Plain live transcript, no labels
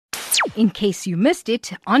in case you missed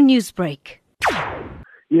it on Newsbreak.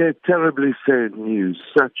 Yeah, terribly sad news.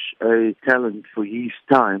 Such a talent for his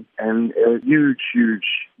time and a huge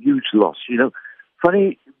loss.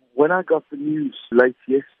 Funny, when I got the news late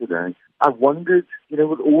yesterday, I wondered, with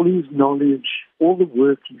all his knowledge, all the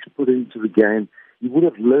work he's put into the game, he would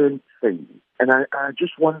have learned things. And I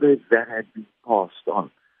just wonder if that had been passed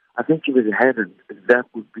on. I think if it hadn't, that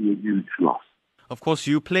would be a huge loss. Of course,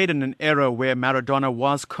 you played in an era where Maradona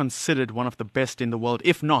was considered one of the best in the world,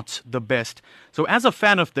 if not the best. So as a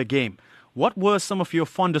fan of the game, what were some of your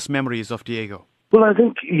fondest memories of Diego? Well, I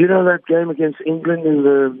think, that game against England in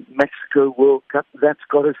the Mexico World Cup, that's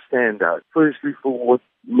got to stand out. Firstly, for what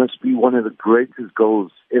must be one of the greatest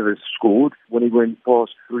goals ever scored, when he went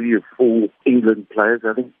past 3 or 4 England players.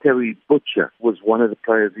 I think Terry Butcher was one of the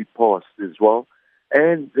players he passed as well.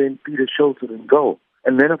 And then Peter Shilton in goal.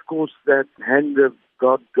 And then, of course, that hand of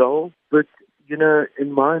God goal. But,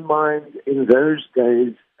 in my mind, in those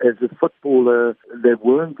days, as a footballer, there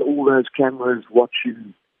weren't all those cameras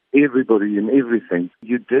watching everybody and everything.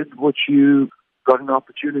 You did what you got an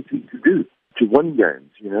opportunity to do, to win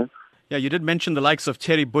games, Yeah, you did mention the likes of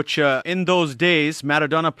Terry Butcher. In those days,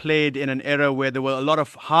 Maradona played in an era where there were a lot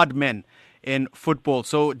of hard men in football.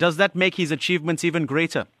 So does that make his achievements even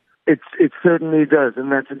greater? It certainly does,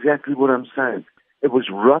 and that's exactly what I'm saying. It was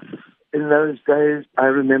rough in those days. I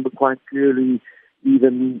remember quite clearly,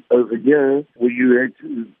 even over here, where you had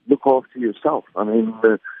to look after yourself. I mean,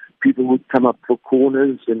 people would come up for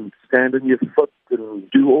corners and stand on your foot and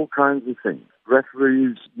do all kinds of things.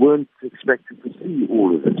 Referees weren't expected to see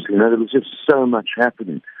all of this. There was just so much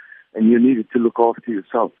happening, and you needed to look after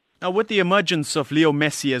yourself. Now, with the emergence of Leo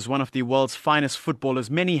Messi as one of the world's finest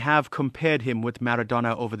footballers, many have compared him with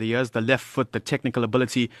Maradona over the years. The left foot, the technical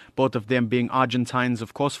ability, both of them being Argentines,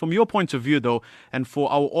 of course. From your point of view, though, and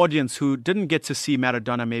for our audience who didn't get to see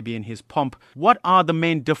Maradona maybe in his pomp, what are the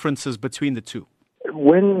main differences between the two?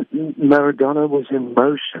 When Maradona was in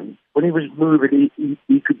motion, when he was moving,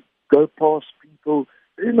 he could go past people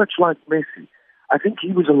very much like Messi. I think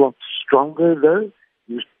he was a lot stronger, though.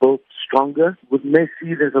 He was built stronger. With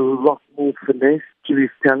Messi, there's a lot more finesse to his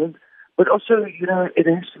talent. But also, it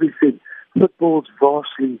has to be said, football's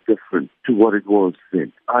vastly different to what it was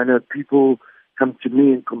then. I know people come to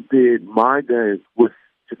me and compare my days with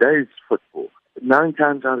today's football. 9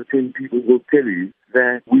 times out of 10 people will tell you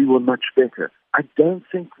that we were much better. I don't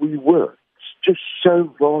think we were. It's just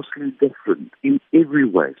so vastly different in every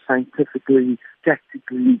way, scientifically,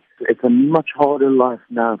 tactically. It's a much harder life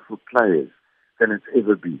now for players than it's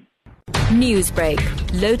ever been. Newsbreak,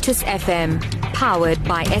 Lotus FM, powered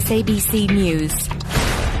by SABC News.